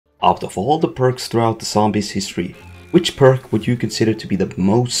Out of all the perks throughout the zombies history, which perk would you consider to be the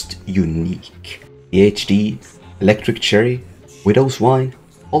most unique? The HD, Electric Cherry, Widow's Wine,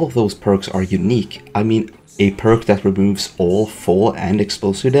 all of those perks are unique. I mean, a perk that removes all fall and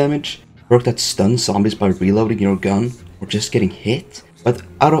explosive damage, a perk that stuns zombies by reloading your gun or just getting hit. But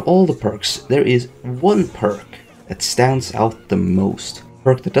out of all the perks, there is one perk that stands out the most. A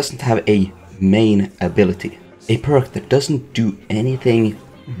perk that doesn't have a main ability. A perk that doesn't do anything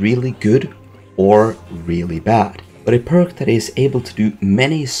really good or really bad. But a perk that is able to do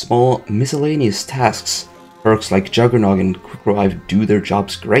many small miscellaneous tasks. Perks like Juggernog and Quick Revive do their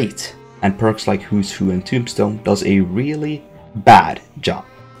jobs great. And perks like Who's Who and Tombstone does a really bad job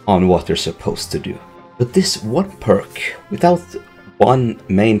on what they're supposed to do. But this one perk, without one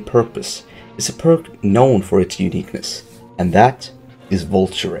main purpose, is a perk known for its uniqueness, and that is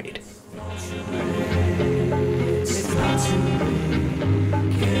Vulture-AID.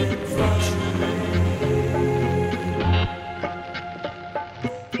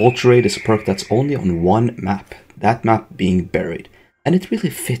 Vulture-AID is a perk that's only on one map, that map being Buried, and it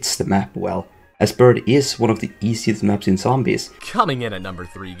really fits the map well, as Buried is one of the easiest maps in zombies. Coming in at number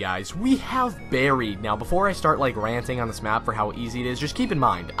 3, guys, we have Buried. Now, before I start ranting on this map for how easy it is, just keep in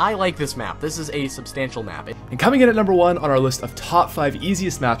mind, I like this map. This is a substantial map. And coming in at number 1 on our list of top 5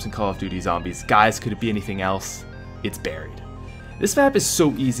 easiest maps in Call of Duty Zombies, guys, could it be anything else? It's Buried. This map is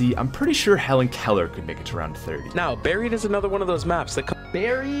so easy, I'm pretty sure Helen Keller could make it to round 30. Now, Buried is another one of those maps that...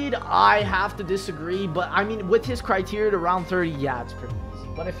 Buried, I have to disagree, but I mean, with his criteria to round 30, yeah, it's pretty easy.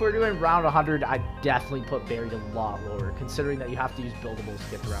 But if we're doing round 100, I'd definitely put Buried a lot lower, considering that you have to use buildables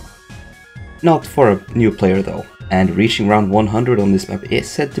to get to round 100. Not for a new player though, and reaching round 100 on this map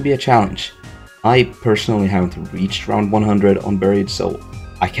is said to be a challenge. I personally haven't reached round 100 on Buried, so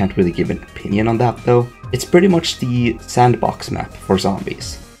I can't really give an opinion on that though. It's pretty much the sandbox map for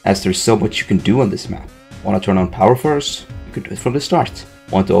zombies, as there's so much you can do on this map. Want to turn on power first? You can do it from the start.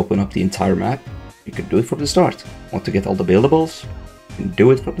 Want to open up the entire map? You can do it from the start. Want to get all the buildables? You can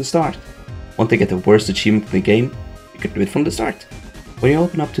do it from the start. Want to get the worst achievement in the game? You can do it from the start. When you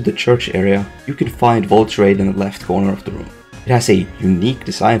open up to the church area, you can find Vulture-AID in the left corner of the room. It has a unique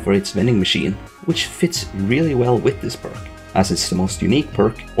design for its vending machine, which fits really well with this perk. As it's the most unique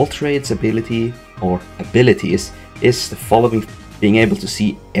perk, Vulture-AID's ability, or abilities, is the following: being able to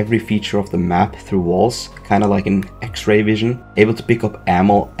see every feature of the map through walls, kinda like an X-ray vision, able to pick up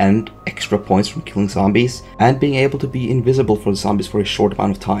ammo and extra points from killing zombies, and being able to be invisible for the zombies for a short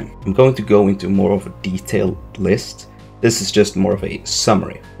amount of time. I'm going to go into more of a detailed list. This is just more of a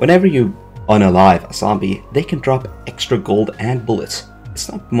summary. Whenever you unalive a zombie, they can drop extra gold and bullets. It's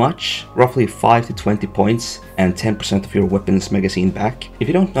not much, roughly 5 to 20 points and 10% of your weapon's magazine back. If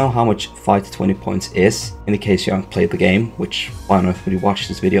you don't know how much 5 to 20 points is, in the case you haven't played the game, which why not when you watch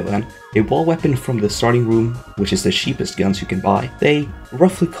this video then, a wall weapon from the starting room, which is the cheapest guns you can buy, they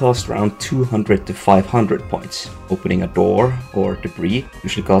roughly cost around 200 to 500 points. Opening a door or debris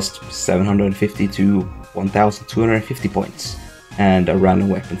usually costs 750 to 1250 points. And a random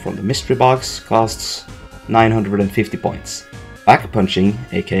weapon from the mystery box costs 950 points. Back punching,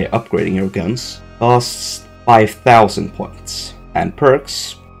 aka upgrading your guns, costs 5000 points, and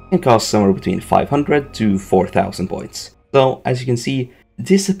perks can cost somewhere between 500 to 4000 points. So as you can see,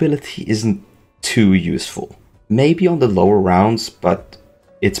 this ability isn't too useful. Maybe on the lower rounds, but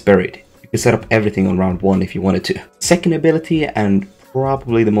it's Buried. You can set up everything on round 1 if you wanted to. Second ability, and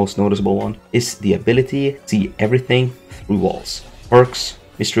probably the most noticeable one, is the ability to see everything through walls. Perks,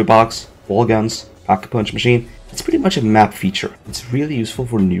 mystery box, wall guns, pack-a-punch machine. It's pretty much a map feature. It's really useful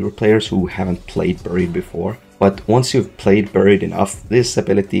for newer players who haven't played Buried before, but once you've played Buried enough, this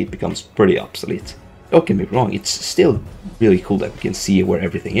ability becomes pretty obsolete. Don't get me wrong, it's still really cool that we can see where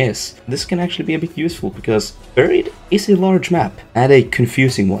everything is. This can actually be a bit useful because Buried is a large map, and a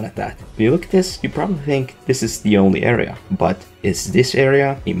confusing one at that. When you look at this, you probably think this is the only area, but is this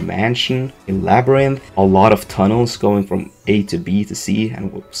area a mansion, a labyrinth, a lot of tunnels going from A to B to C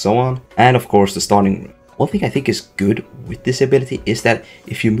and so on, and of course the starting room. One thing I think is good with this ability is that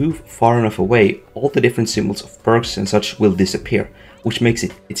if you move far enough away, all the different symbols of perks and such will disappear, which makes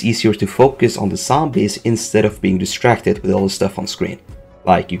it's easier to focus on the zombies instead of being distracted with all the stuff on screen.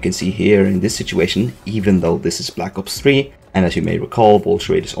 Like you can see here in this situation, even though this is Black Ops 3, and as you may recall,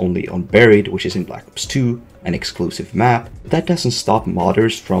 Vulture-AID is only on Buried, which is in Black Ops 2, an exclusive map, but that doesn't stop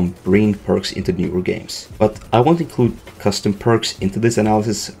modders from bringing perks into newer games. But I won't include custom perks into this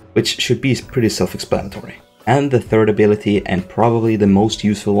analysis, which should be pretty self-explanatory. And the third ability, and probably the most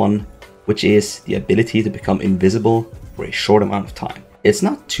useful one, which is the ability to become invisible for a short amount of time. It's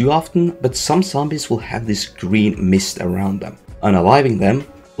not too often, but some zombies will have this green mist around them. Unaliving them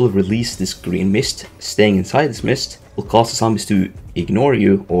will release this green mist. Staying inside this mist will cause the zombies to ignore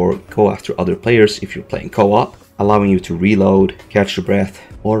you or go after other players if you're playing co-op, allowing you to reload, catch your breath,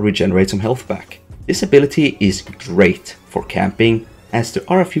 or regenerate some health back. This ability is great for camping, as there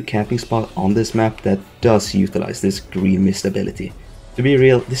are a few camping spots on this map that does utilize this green mist ability. To be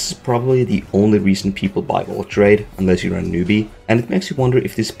real, this is probably the only reason people buy Vulture-AID, unless you're a newbie, and it makes you wonder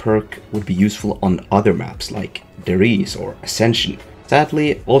if this perk would be useful on other maps like Deriz or Ascension.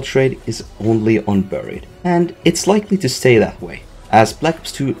 Sadly, Vulture-AID is only on Buried, and it's likely to stay that way, as Black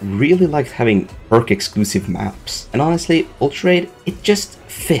Ops 2 really liked having perk exclusive maps. And honestly, Vulture-AID, it just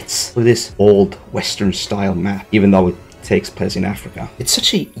fits with this old Western style map, even though it takes place in Africa. It's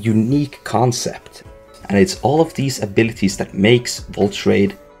such a unique concept, and it's all of these abilities that makes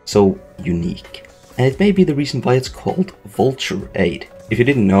Vulture-AID so unique. And it may be the reason why it's called Vulture-AID. If you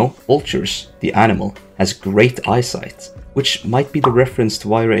didn't know, vultures, the animal, has great eyesight, which might be the reference to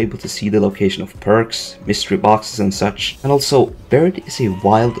why you're able to see the location of perks, mystery boxes and such. And also, Buried is a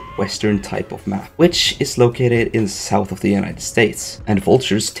wild western type of map, which is located in the south of the United States, and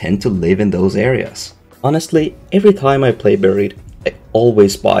vultures tend to live in those areas. Honestly, every time I play Buried, I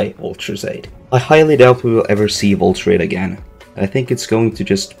always buy Vulture-AID. I highly doubt we will ever see Vulture-AID again. I think it's going to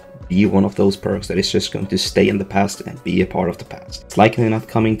just be one of those perks that is just going to stay in the past and be a part of the past. It's likely not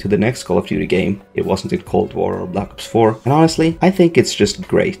coming to the next Call of Duty game. It wasn't in Cold War or Black Ops 4. And honestly, I think it's just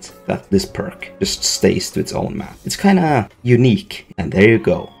great that this perk just stays to its own map. It's kinda unique. And there you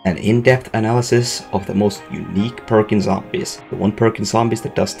go. An in-depth analysis of the most unique perk in Zombies. The one perk in Zombies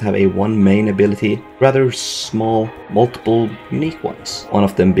that doesn't have a one main ability, rather small, multiple unique ones. One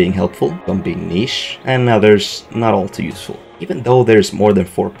of them being helpful, some being niche, and others not all too useful. Even though there's more than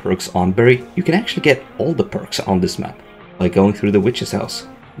 4 perks on Buried, you can actually get all the perks on this map by going through the witch's house.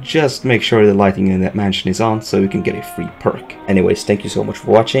 Just make sure the lighting in that mansion is on so you can get a free perk. Anyways, thank you so much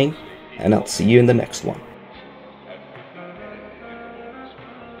for watching, and I'll see you in the next one.